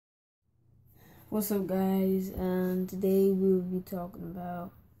What's up, guys? Today we will be talking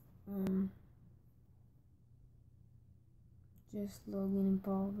about just Logan and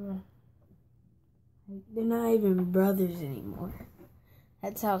Paul, bro. They're not even brothers anymore.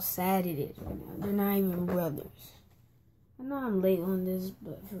 That's how sad it is right now. They're not even brothers. I know I'm late on this,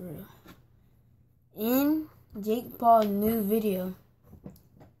 but for real. In Jake Paul's new video,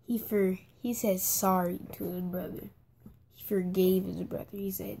 he said sorry to his brother. He forgave his brother.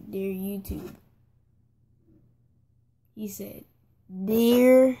 He said, "Dear YouTube." He said,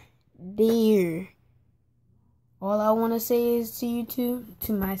 dear. All I want to say is to YouTube,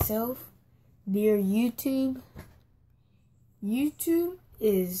 to myself, dear YouTube. YouTube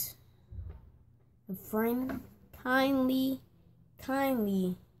is a friend, kindly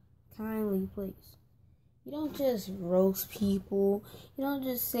place. You don't just roast people. You don't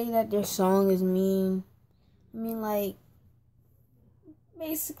just say that their song is mean. I mean, like,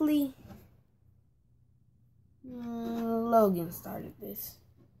 basically, Logan started this.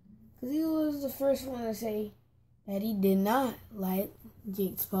 Because he was the first one to say that he did not like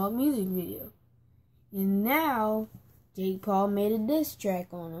Jake Paul's music video. And now, Jake Paul made a diss track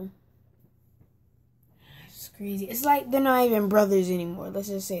on him. It's crazy. It's like they're not even brothers anymore. Let's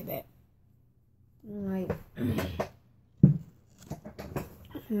just say that. Like,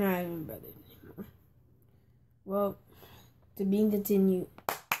 not even brothers anymore. Well, to be continued.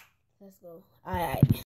 Let's go. Alright.